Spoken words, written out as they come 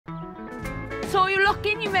So you look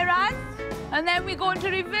in your mirrors, and then we're going to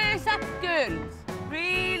reverse up, girls.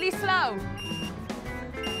 Really slow.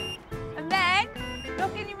 And then,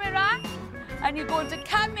 look in your mirror, and you're going to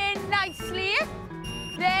come in nicely.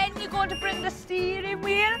 Then you're going to bring the steering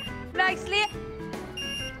wheel nicely.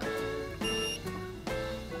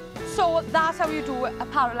 So that's how you do a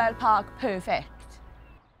parallel park perfect.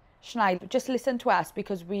 Shania, just listen to us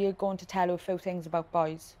because we are going to tell you a few things about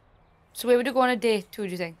boys. So where would you go on a date to, do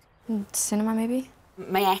you think? Cinema, maybe?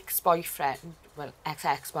 My ex-boyfriend, well,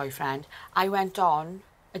 ex-ex-boyfriend, I went on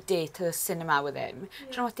a date to the cinema with him. Yeah.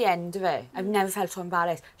 Do you know at the end of it, I've never felt so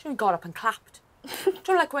embarrassed. Do you know, he got up and clapped. Do you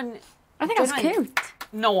know, like when... I think that's cute.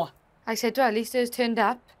 No. I said to her, at least it was turned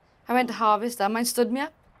up. I went to harvest that, mine stood me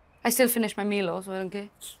up. I still finished my meal though, so I don't care.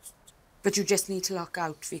 But you just need to look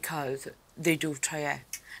out because they do try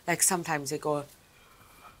it. Like sometimes they go...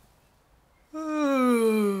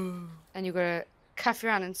 And you gotta cuff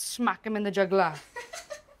your hand and smack him in the jugular.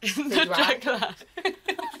 The jugular.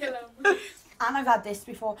 And I've had this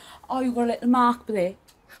before. Oh, you got a little mark there.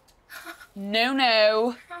 No,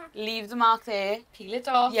 no. Leave the mark there. Peel it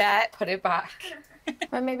off. Yeah. Put it back.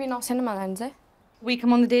 Well, maybe not cinema then, is it? We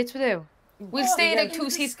come on the dates with you. We'll stay like 2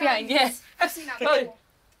 seats behind. Yes. I've seen that.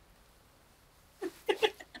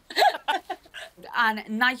 And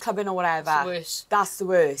nightclubbing or whatever. That's the worst. That's the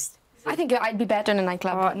worst. I think I'd be better in a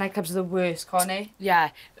nightclub. Oh, nightclubs are the worst, Connie. Yeah.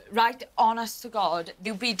 Right, honest to God,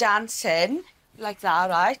 you'd be dancing like that,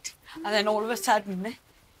 right? And then all of a sudden,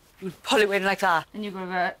 you'd pull it in like that. And you're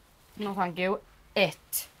gonna go, no thank you,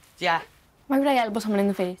 it. Yeah. Why would I elbow someone in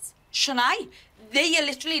the face? Shania, they are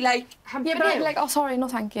literally like... Yeah, but I'd be like, oh, sorry, no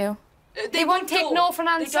thank you. They won't take no for an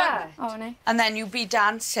answer. Oh, no. And then you'd be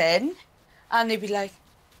dancing, and they'd be like,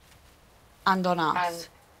 hand on ass. And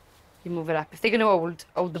you move it up. If they're gonna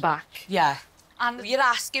hold the back. Yeah. And you're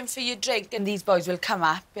asking for your drink, and these boys will come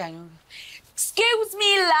up behind you. Excuse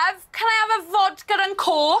me, love, can I have a vodka and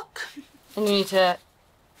coke? And you need to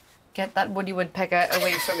get that woody woodpecker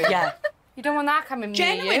away from you. Yeah. You don't want that coming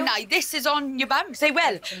near you. Genuinely, this is on your bums. They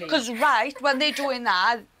will. Because, right, when they're doing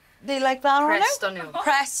that, they like that Pressed on you.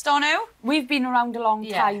 Pressed on you. We've been around a long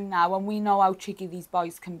Yeah. time now, and we know how cheeky these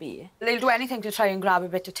boys can be. They'll do anything to try and grab a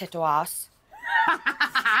bit of tit or ass.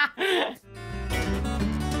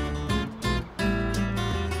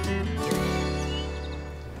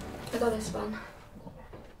 I got this one.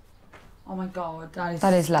 Oh my God,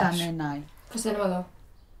 That is lush. stunning now. For cinema, though.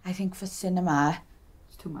 I think for cinema,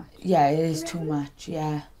 It's too much. yeah, it is too much,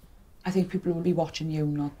 yeah. I think people will be watching you,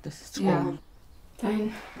 not the screen. Yeah.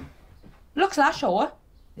 Fine. Looks lush, sure.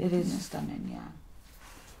 It is stunning, yeah.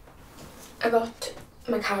 I got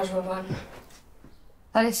my casual one.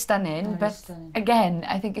 That is stunning, That is but stunning. again,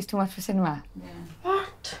 I think it's too much for cinema. Yeah.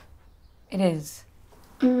 What? It is.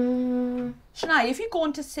 Shania, if you're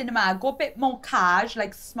going to cinema, go a bit more cash,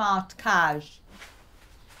 like smart cash.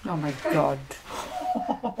 Oh my God.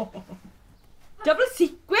 Double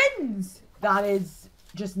sequins! That is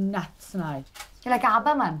just nuts now. You're like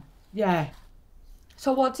ABBA, man. Yeah.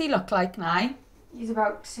 So what's he look like now? He's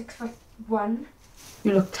about 6'1".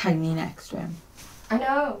 You look tiny next to him. I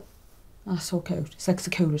know. That's so cute. It's like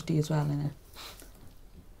security as well, isn't it?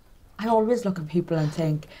 I always look at people and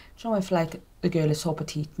think, do you know if like the girl is so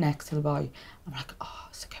petite next to the boy, I'm like, oh,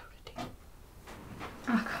 security.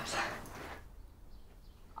 Oh, God.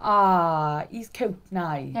 Ah, he's cute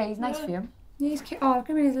now. Yeah, he's nice for you. Yeah, he's cute. Oh, look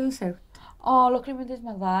at his little suit. Oh, look at him with his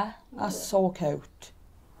mother. That's so cute.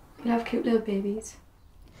 You have cute little babies.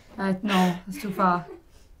 No, that's too far.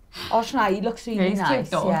 Oh, Shania, he looks really he's cute nice.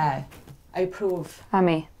 though. Yeah, I approve.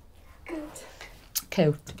 Hammy. Good.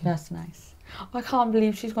 Cute. That's nice. Oh, I can't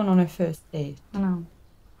believe she's gone on her first date. I know.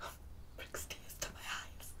 Brings tears to my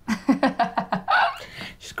eyes.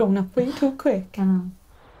 She's grown up way too quick. I know.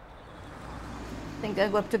 I think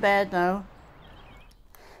I'll go up to bed now.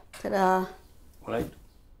 Ta-da. Right.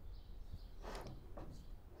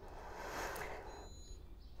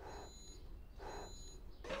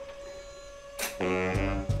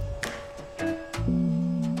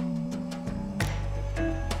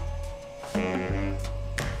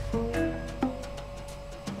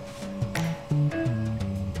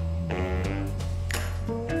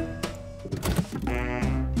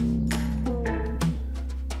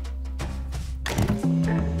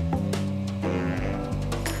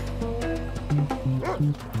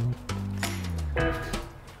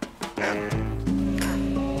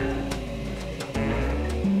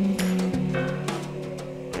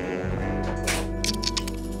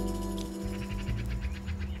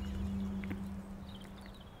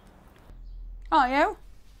 Are you?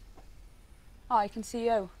 Oh, I can see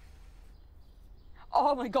you.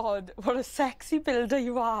 Oh my God, what a sexy builder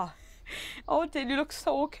you are. Oh, Dad, you look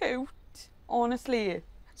so cute. Honestly.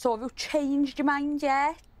 So have you changed your mind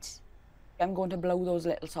yet? I'm going to blow those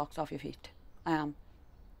little socks off your feet. I am.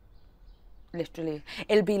 Literally.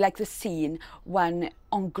 It'll be like the scene when,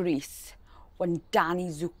 on Greece, when Danny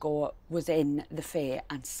Zuko was in the fair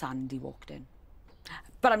and Sandy walked in.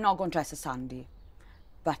 But I'm not going to dress as Sandy.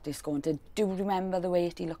 But it's going to, do you remember the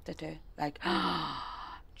way he looked at her? Like,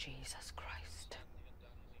 ah, Jesus Christ.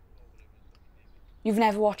 You've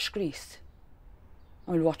never watched Grease?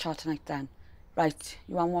 We'll watch that tonight then. Right,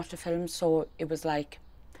 you want to watch the film? So it was like,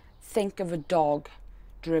 think of a dog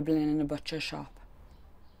dribbling in a butcher shop.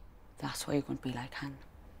 That's what you're going to be like, Han.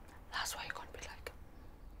 That's what you're going